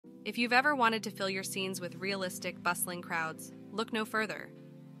If you've ever wanted to fill your scenes with realistic, bustling crowds, look no further.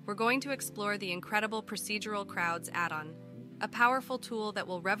 We're going to explore the incredible Procedural Crowds add-on, a powerful tool that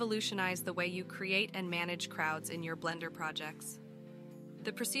will revolutionize the way you create and manage crowds in your Blender projects.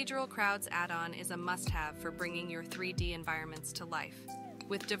 The Procedural Crowds add-on is a must-have for bringing your 3D environments to life.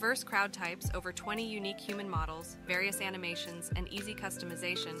 With diverse crowd types, over 20 unique human models, various animations, and easy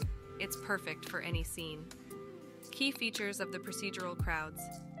customization, it's perfect for any scene. Key features of the Procedural Crowds.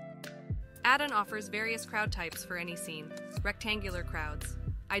 Add-on offers various crowd types for any scene. Rectangular crowds,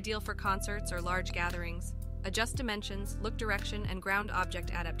 ideal for concerts or large gatherings. Adjust dimensions, look direction, and ground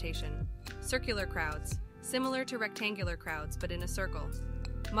object adaptation. Circular crowds, similar to rectangular crowds but in a circle.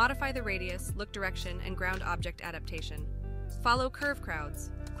 Modify the radius, look direction, and ground object adaptation. Follow curve crowds,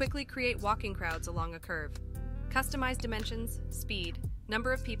 quickly create walking crowds along a curve. Customize dimensions, speed,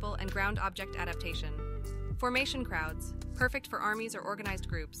 number of people, and ground object adaptation. Formation crowds, perfect for armies or organized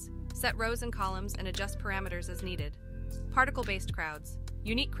groups. Set rows and columns and adjust parameters as needed. Particle-based crowds,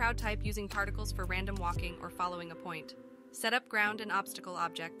 unique crowd type using particles for random walking or following a point. Set up ground and obstacle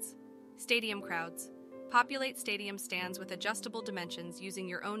objects. Stadium crowds, populate stadium stands with adjustable dimensions using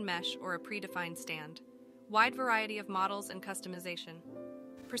your own mesh or a predefined stand. Wide variety of models and customization.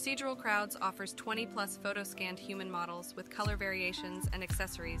 Procedural Crowds offers 20+ photo-scanned human models with color variations and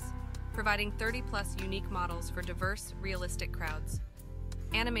accessories, providing 30+ unique models for diverse, realistic crowds.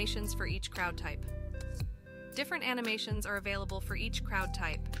 Animations for each crowd type. Different animations are available for each crowd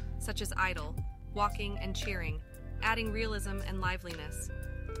type, such as idle, walking, and cheering, adding realism and liveliness.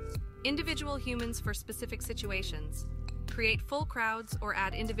 Individual humans for specific situations. Create full crowds or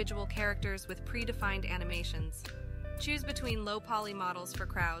add individual characters with predefined animations. Choose between low poly models for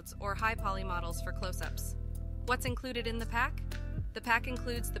crowds or high poly models for close-ups. What's included in the pack? The pack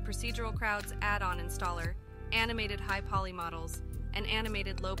includes the Procedural Crowds add-on installer, animated high poly models, and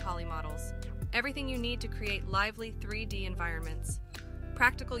animated low poly models. Everything you need to create lively 3D environments.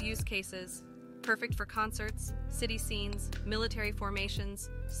 Practical use cases, perfect for concerts, city scenes, military formations,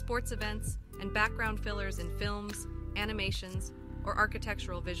 sports events, and background fillers in films, animations, or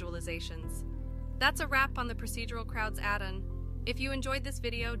architectural visualizations. That's a wrap on the Procedural Crowds add-on. If you enjoyed this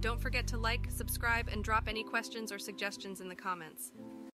video, don't forget to like, subscribe, and drop any questions or suggestions in the comments.